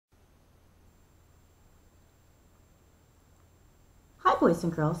Hi boys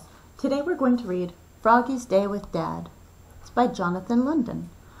and girls, today we're going to read Froggy's Day with Dad. It's by Jonathan London.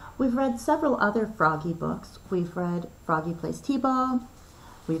 We've read several other Froggy books. We've read Froggy Plays T-Ball,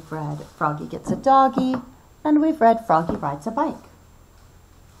 we've read Froggy Gets a Doggy, and we've read Froggy Rides a Bike.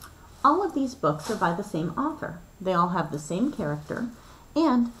 All of these books are by the same author. They all have the same character,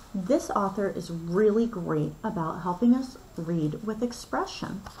 and this author is really great about helping us read with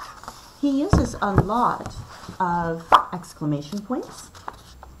expression. He uses a lot of exclamation points.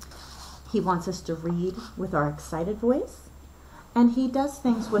 He wants us to read with our excited voice. And he does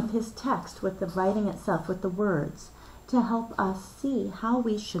things with his text, with the writing itself, with the words, to help us see how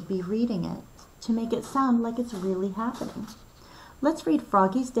we should be reading it, to make it sound like it's really happening. Let's read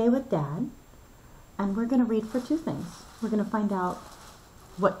Froggy's Day with Dad, and we're going to read for two things. We're going to find out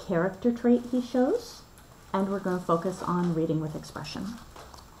what character trait he shows, and we're going to focus on reading with expression.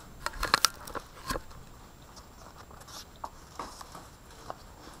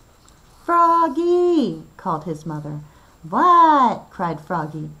 "Froggy!" called his mother. "What?" cried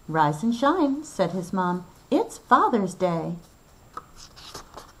Froggy. "Rise and shine," said his mom. "It's Father's Day."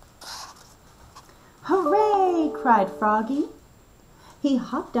 "Hooray!" cried Froggy. He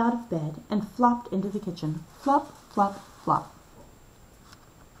hopped out of bed and flopped into the kitchen. Flop, flop, flop.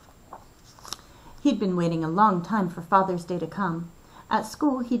 He'd been waiting a long time for Father's Day to come. At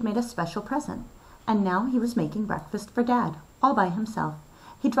school, he'd made a special present, and now he was making breakfast for Dad, all by himself.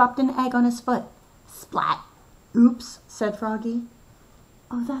 He dropped an egg on his foot. Splat! "Oops," said Froggy.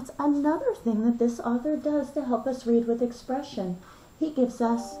 Oh, that's another thing that this author does to help us read with expression. He gives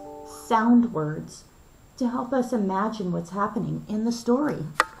us sound words to help us imagine what's happening in the story.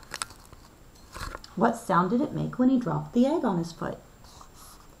 What sound did it make when he dropped the egg on his foot?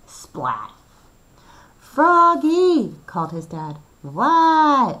 Splat! "Froggy!" called his dad.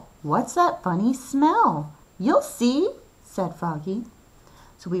 "What? What's that funny smell?" "You'll see," said Froggy.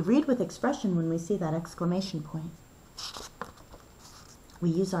 So we read with expression when we see that exclamation point. We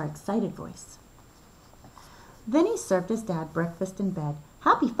use our excited voice. Then he served his dad breakfast in bed.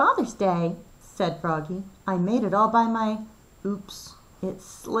 "Happy Father's Day," said Froggy. "I made it all by my..." Oops, it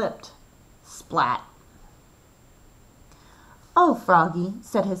slipped. Splat. "Oh, Froggy,"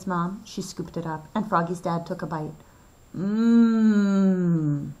 said his mom. She scooped it up, and Froggy's dad took a bite.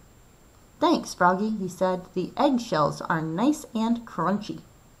 Mmm. "Thanks, Froggy," he said. "The eggshells are nice and crunchy."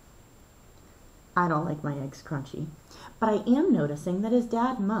 I don't like my eggs crunchy, but I am noticing that his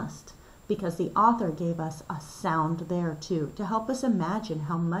dad must, because the author gave us a sound there too, to help us imagine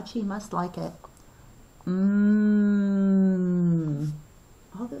how much he must like it. Mmm.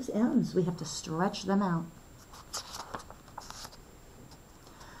 All those M's, we have to stretch them out.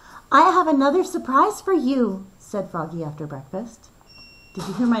 "I have another surprise for you," said Froggy after breakfast. Did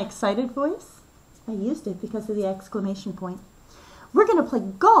you hear my excited voice? I used it because of the exclamation point. "We're going to play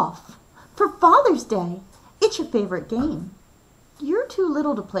golf for Father's Day. It's your favorite game." "You're too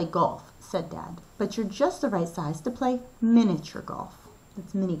little to play golf," said Dad, "but you're just the right size to play miniature golf."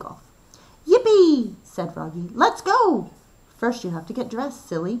 That's mini golf. "Yippee!" said Froggy. "Let's go!" "First you have to get dressed,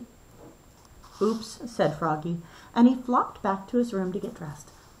 silly." "Oops," said Froggy, and he flopped back to his room to get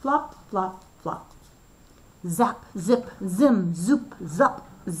dressed. Flop, flop, flop. Zap, zip, zim, zoop, zup,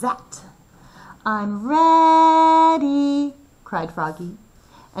 zat. "I'm ready," cried Froggy.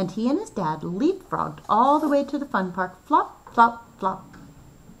 And he and his dad leapfrogged all the way to the fun park. Flop, flop, flop.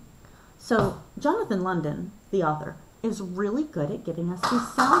 So Jonathan London, the author, is really good at giving us these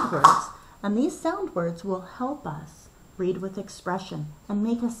sound words. And these sound words will help us read with expression and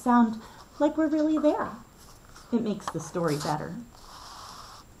make us sound like we're really there. It makes the story better.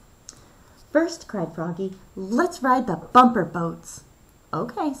 "First," cried Froggy, "let's ride the bumper boats."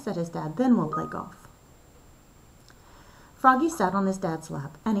 "Okay," said his dad, "then we'll play golf." Froggy sat on his dad's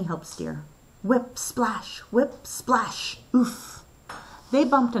lap, and he helped steer. Whip, splash, oof. They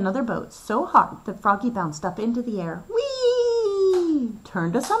bumped another boat so hard that Froggy bounced up into the air. Whee!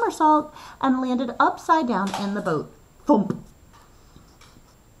 Turned a somersault and landed upside down in the boat. Thump!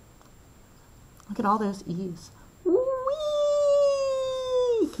 Look at all those E's. Whee!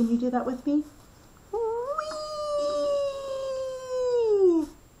 Can you do that with me?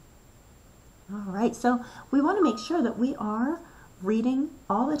 All right, so we want to make sure that we are reading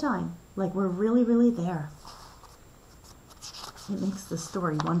all the time, like we're really, really there. It makes the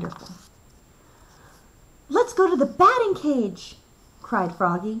story wonderful. "Let's go to the batting cage," cried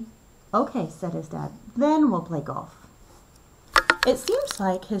Froggy. "Okay," said his dad, "then we'll play golf." It seems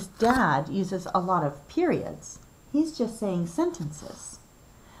like his dad uses a lot of periods. He's just saying sentences.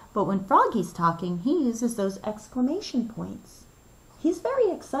 But when Froggy's talking, he uses those exclamation points. He's very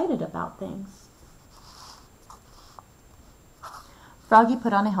excited about things. Froggy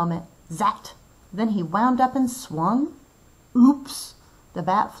put on a helmet. Zat! Then he wound up and swung. Oops! The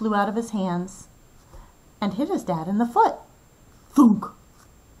bat flew out of his hands and hit his dad in the foot. Thunk!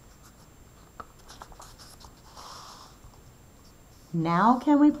 Now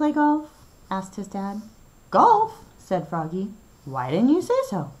can we play golf? Asked his dad. Golf? Said Froggy. Why didn't you say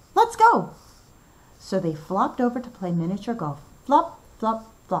so? Let's go! So they flopped over to play miniature golf. Flop,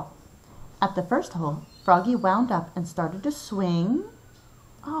 flop, flop. At the first hole, Froggy wound up and started to swing.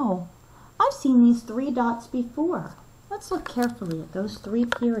 Oh, I've seen these 3 dots before. Let's look carefully at those 3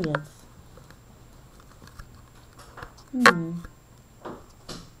 periods.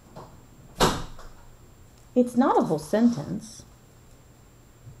 It's not a whole sentence.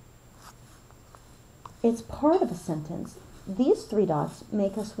 It's part of a sentence. These 3 dots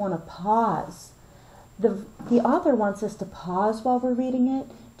make us want to pause. The author wants us to pause while we're reading it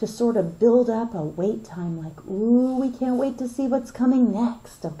to sort of build up a wait time, like, ooh, we can't wait to see what's coming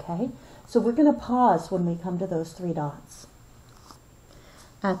next, okay? So we're going to pause when we come to those 3 dots.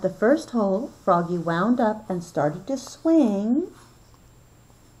 At the first hole, Froggy wound up and started to swing.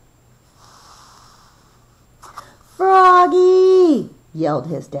 Froggy! Yelled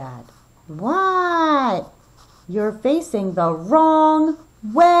his dad. What? You're facing the wrong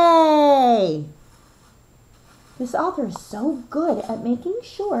way! This author is so good at making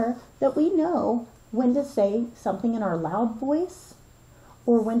sure that we know when to say something in our loud voice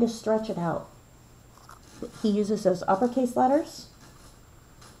or when to stretch it out. He uses those uppercase letters.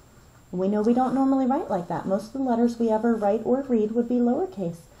 We know we don't normally write like that. Most of the letters we ever write or read would be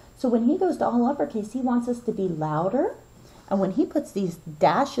lowercase. So when he goes to all uppercase, he wants us to be louder. And when he puts these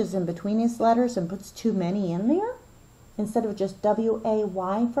dashes in between his letters and puts too many in there, instead of just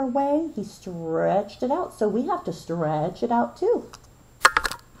W-A-Y for way, he stretched it out. So we have to stretch it out too.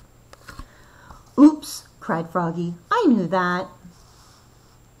 Oops, cried Froggy. I knew that.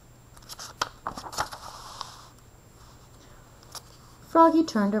 Froggy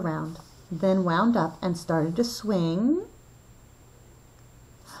turned around, then wound up and started to swing.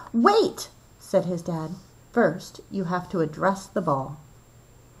 Wait, said his dad. First, you have to address the ball.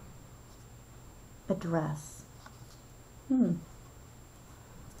 Address. I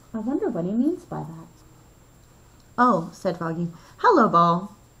wonder what he means by that. Oh, said Froggy. Hello,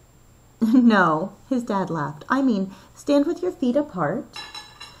 ball. No, his dad laughed. I mean, stand with your feet apart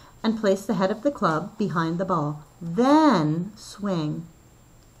and place the head of the club behind the ball. Then swing.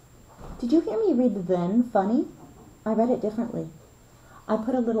 Did you hear me read then funny? I read it differently. I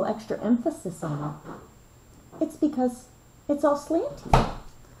put a little extra emphasis on it. It's because it's all slanty.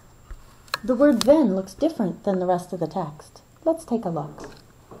 The word then looks different than the rest of the text. Let's take a look.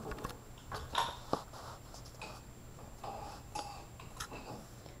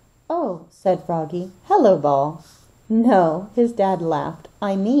 Oh, said Froggy. Hello, ball. No, his dad laughed.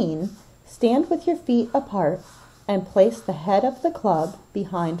 I mean, stand with your feet apart and place the head of the club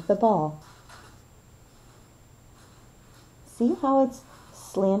behind the ball. See how it's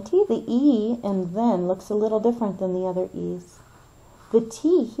slanty? The E and then looks a little different than the other E's. The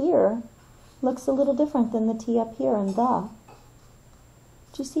T here looks a little different than the T up here and the.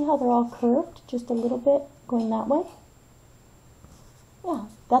 Do you see how they're all curved just a little bit going that way? Yeah,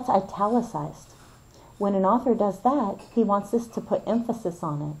 that's italicized. When an author does that, he wants us to put emphasis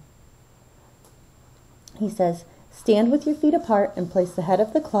on it. He says, stand with your feet apart and place the head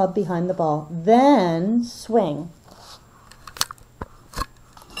of the club behind the ball. Then swing.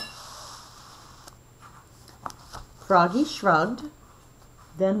 Froggy shrugged,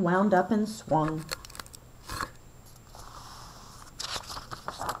 then wound up and swung.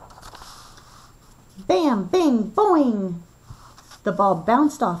 Bam, bing, boing! The ball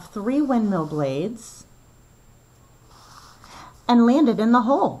bounced off 3 windmill blades and landed in the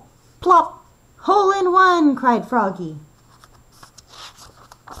hole. Plop! Hole in one, cried Froggy.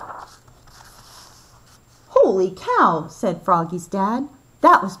 Holy cow, said Froggy's dad.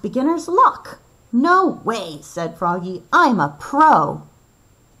 That was beginner's luck. No way, said Froggy. I'm a pro.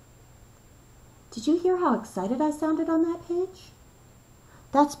 Did you hear how excited I sounded on that page?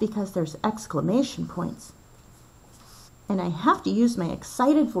 That's because there's exclamation points. And I have to use my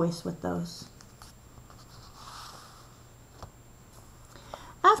excited voice with those.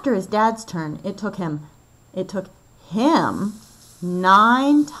 After his dad's turn, it took him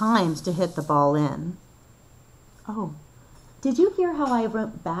 9 times to hit the ball in. Oh, did you hear how I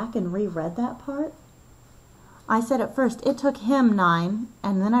went back and reread that part? I said at first, it took him 9,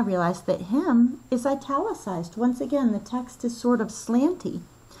 and then I realized that him is italicized. Once again, the text is sort of slanty.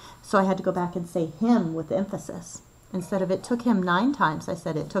 So I had to go back and say him with emphasis. Instead of it took him 9 times, I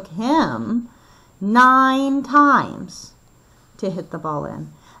said it took him 9 times to hit the ball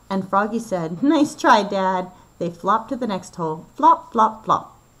in. And Froggy said, "Nice try, Dad." They flopped to the next hole. Flop, flop,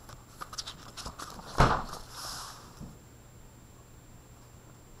 flop.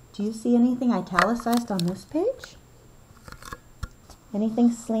 Do you see anything italicized on this page? Anything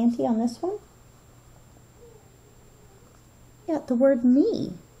slanty on this one? Yeah, the word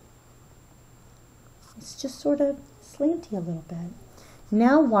me. It's just sort of slanty a little bit.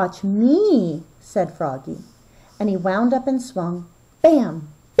 "Now watch me," said Froggy. And he wound up and swung.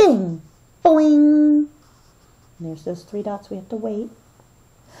 Bam, bing, boing. And there's those 3 dots we have to wait.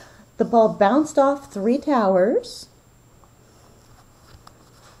 The ball bounced off 3 towers.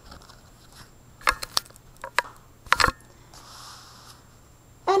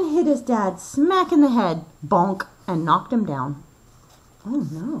 And hit his dad smack in the head, bonk, and knocked him down. Oh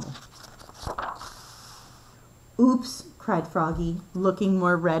no. "Oops," cried Froggy, looking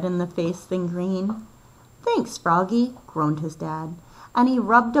more red in the face than green. "Thanks, Froggy," groaned his dad, and he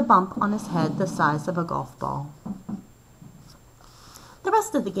rubbed a bump on his head the size of a golf ball. The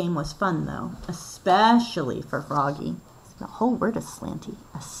rest of the game was fun, though, especially for Froggy. The whole word is slanty.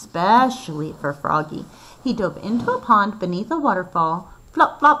 Especially for Froggy. He dove into a pond beneath a waterfall,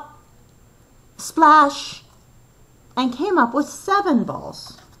 flop, flop, splash, and came up with 7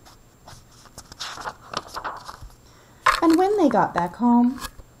 balls. And when they got back home,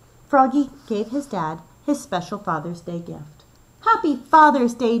 Froggy gave his dad his special Father's Day gift. "Happy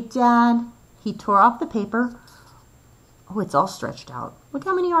Father's Day, Dad!" He tore off the paper. Oh, it's all stretched out. Look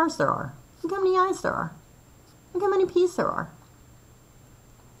how many R's there are. Look how many I's there are. Look how many P's there are.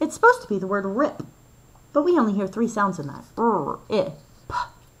 It's supposed to be the word rip, but we only hear 3 sounds in that. Rip,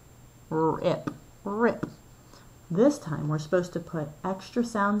 rip, rip. This time we're supposed to put extra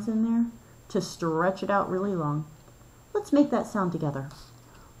sounds in there to stretch it out really long. Let's make that sound together.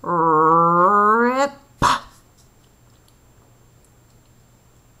 Rip.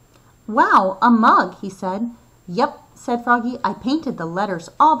 "Wow, a mug," he said. "Yep," said Froggy. "I painted the letters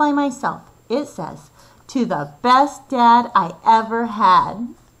all by myself. It says, 'To the best dad I ever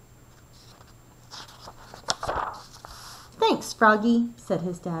had.'" "Thanks, Froggy," said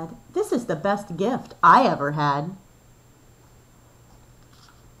his dad. "This is the best gift I ever had."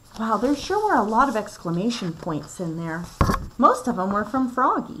 Wow, there sure were a lot of exclamation points in there. Most of them were from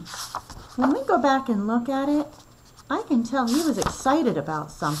Froggy. When we go back and look at it, I can tell he was excited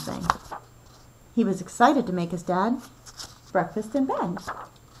about something. He was excited to make his dad breakfast in bed.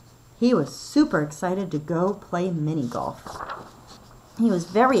 He was super excited to go play mini golf. He was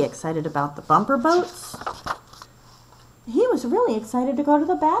very excited about the bumper boats. He was really excited to go to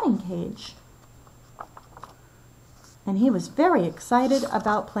the batting cage. And he was very excited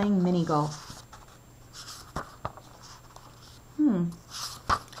about playing mini golf.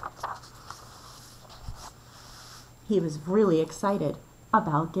 He was really excited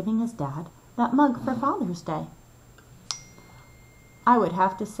about giving his dad that mug for Father's Day. I would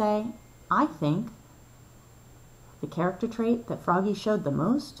have to say, I think the character trait that Froggy showed the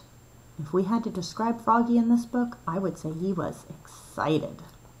most, if we had to describe Froggy in this book, I would say he was excited.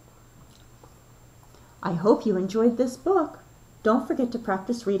 I hope you enjoyed this book. Don't forget to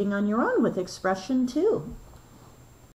practice reading on your own with expression too.